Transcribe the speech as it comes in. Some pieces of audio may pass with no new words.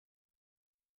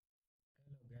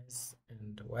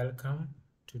and welcome.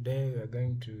 Today we are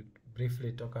going to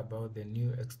briefly talk about the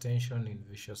new extension in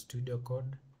Visual Studio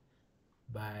Code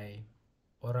by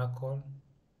Oracle.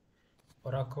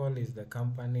 Oracle is the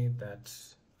company that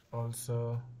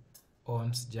also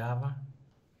owns Java,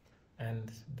 and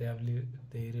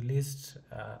they released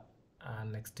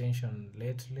an extension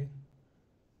lately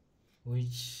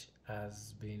which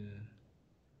has been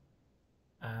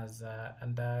I'm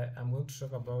going to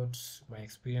talk about my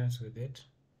experience with it.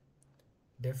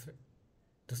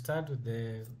 To start with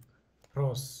the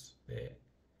pros,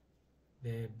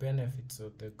 the benefits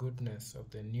of the goodness of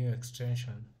the new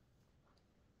extension.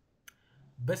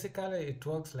 Basically, it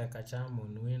works like a charm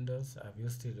on Windows. I've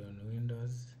used it on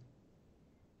Windows,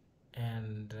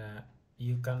 and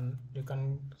you can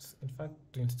in fact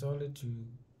to install it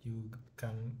you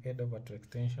can head over to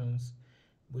extensions,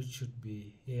 which should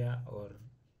be here, or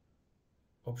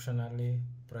optionally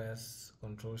press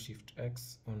Ctrl Shift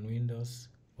X on Windows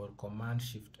or Command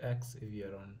Shift X if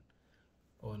you're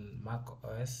on Mac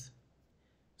OS.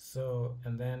 So,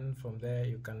 and then from there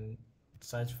you can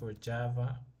search for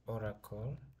Java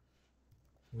Oracle,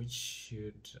 which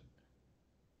should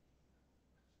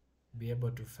be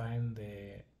able to find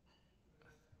the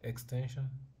extension.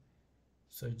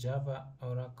 So Java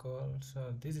Oracle,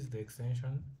 so this is the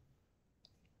extension,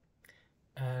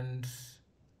 and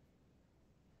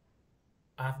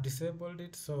I've disabled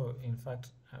it. So in fact,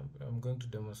 I'm going to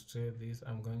demonstrate this.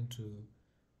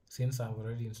 Since I've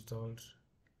already installed,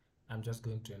 I'm just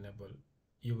going to enable.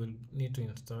 You will need to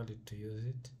install it to use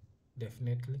it,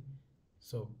 definitely.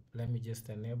 So let me just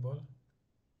enable,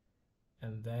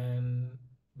 and then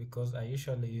because I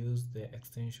usually use the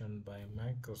extension by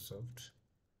Microsoft,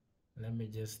 let me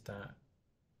just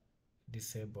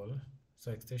disable.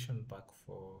 So extension pack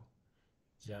for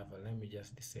Java, let me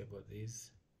just disable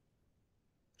this,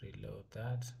 reload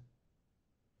that.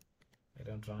 I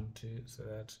don't want to, so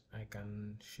that I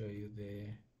can show you the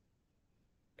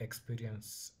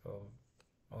experience of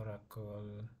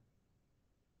Oracle.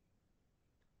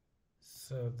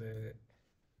 So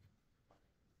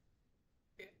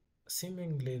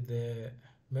seemingly the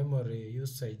memory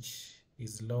usage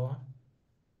is lower,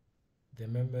 the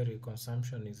memory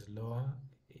consumption is lower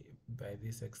by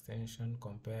this extension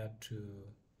compared to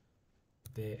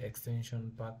the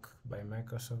extension pack by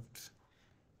Microsoft,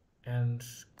 and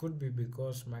could be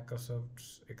because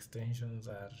Microsoft's extensions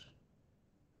are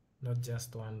not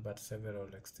just one but several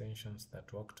extensions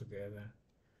that work together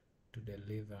to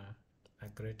deliver a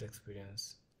great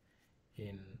experience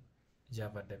in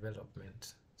Java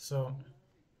development. So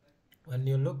when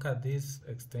you look at this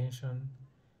extension,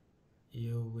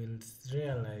 you will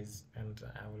realize, and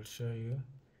I will show you.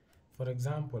 For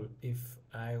example, if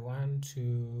I want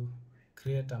to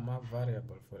create a map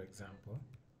variable, for example,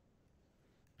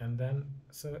 and then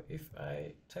so if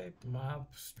I type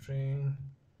map string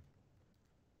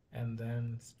and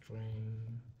then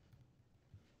string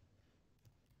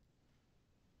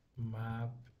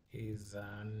map is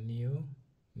a new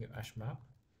hash map.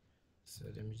 So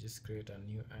let me just create a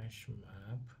new hash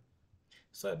map.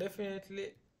 So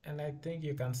definitely, and I think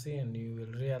you can see and you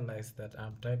will realize that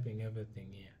I'm typing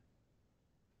everything here.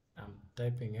 I'm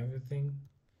typing everything.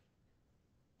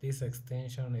 This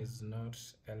extension is not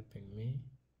helping me,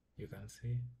 you can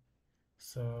see.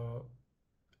 So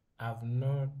I've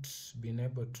not been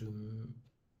able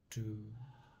to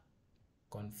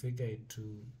configure it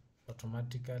to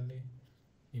automatically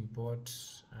import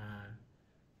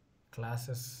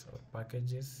classes or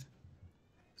packages.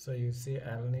 So you see,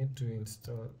 I need to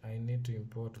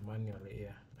import manually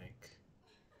here, like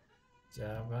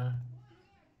Java,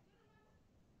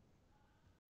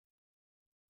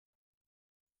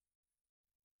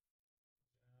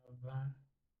 Java,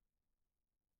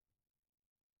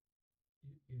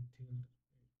 util,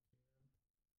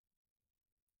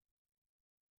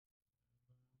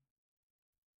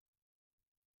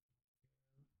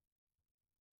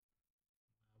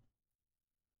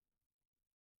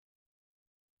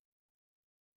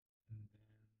 and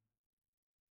then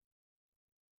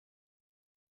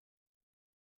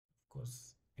of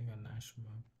course even hash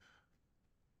map,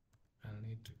 I'll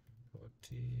need to import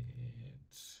it.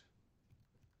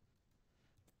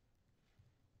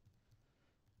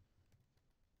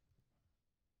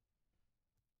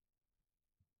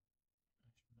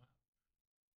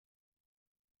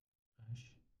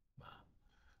 Hash map.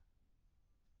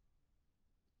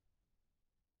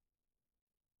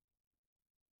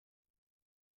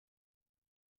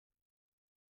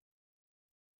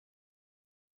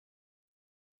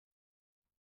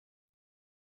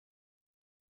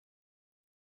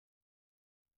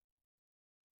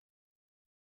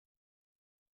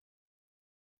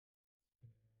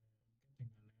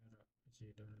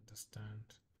 understand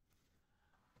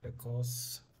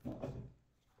because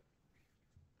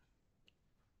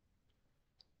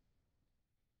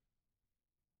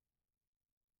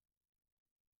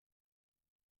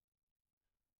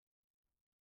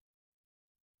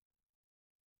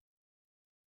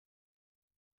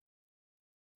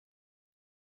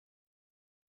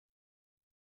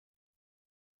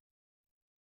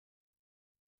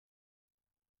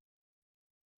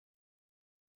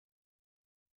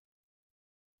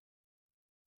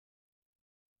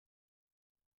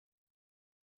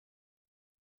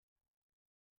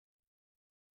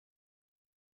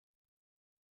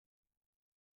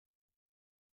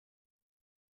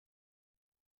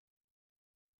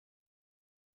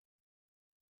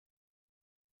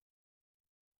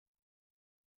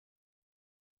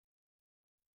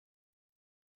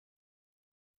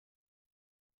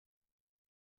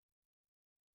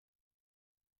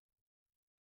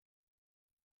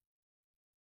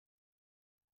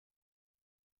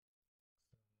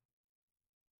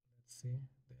let's see,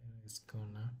 the error is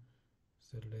gone now.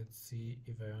 So let's see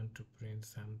if I want to print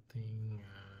something.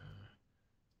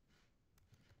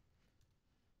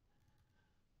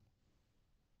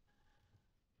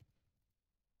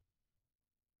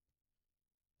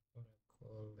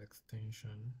 Oracle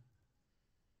extension.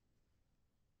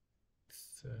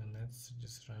 So let's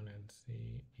just run and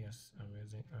see. Yes, I'm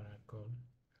using Oracle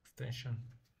extension.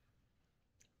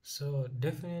 So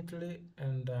definitely,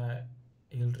 and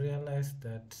you'll realize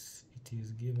that it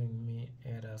is giving me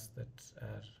errors that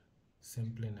are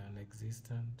simply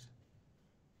non-existent.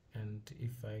 And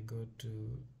if I go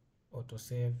to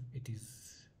autosave, it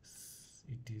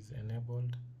is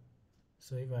enabled.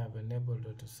 So if I have enabled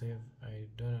autosave, I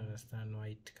don't understand why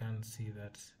it can't see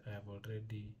that I have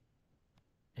already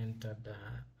entered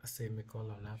a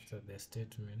semicolon after the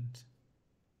statement.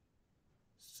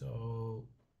 So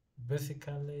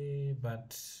basically,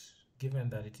 but given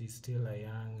that it is still a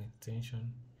young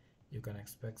extension, you can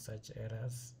expect such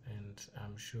errors, and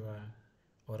I'm sure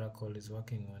Oracle is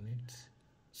working on it.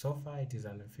 So far it is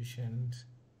an efficient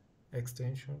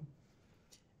extension,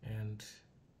 and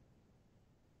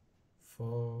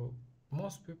for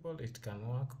most people it can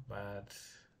work, but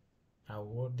I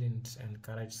wouldn't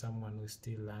encourage someone who's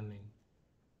still learning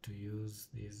to use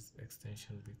this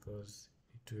extension because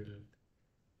it will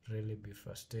really be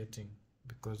frustrating,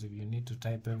 because if you need to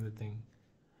type everything,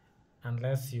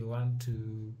 unless you want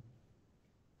to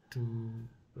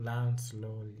learn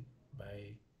slowly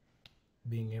by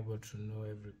being able to know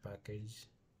every package,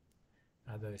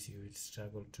 otherwise you will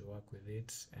struggle to work with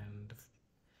it, and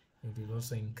it will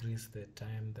also increase the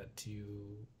time that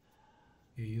you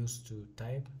use to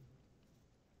type,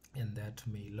 and that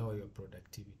may lower your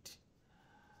productivity.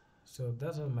 So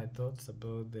those are my thoughts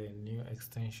about the new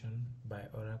extension by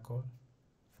Oracle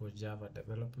for Java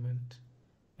development,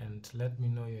 and let me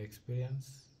know your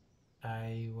experience.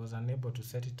 I was unable to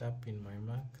set it up in my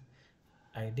Mac.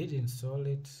 I did install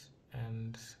it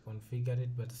and configure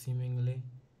it, but seemingly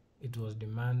it was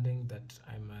demanding that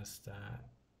I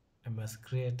must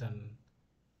create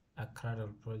a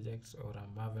Cradle project or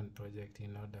a Maven project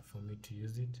in order for me to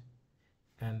use it,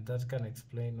 and that can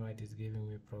explain why it is giving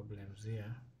me problems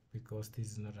here, because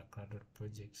this is not a Cradle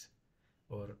project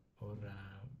or a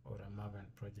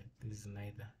Maven project. This is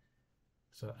neither.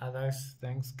 So others,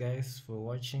 thanks guys for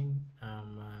watching.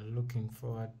 I'm looking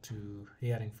forward to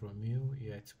hearing from you,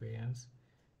 your experience,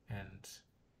 and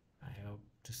I hope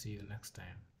to see you next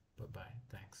time. Bye bye.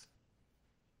 Thanks.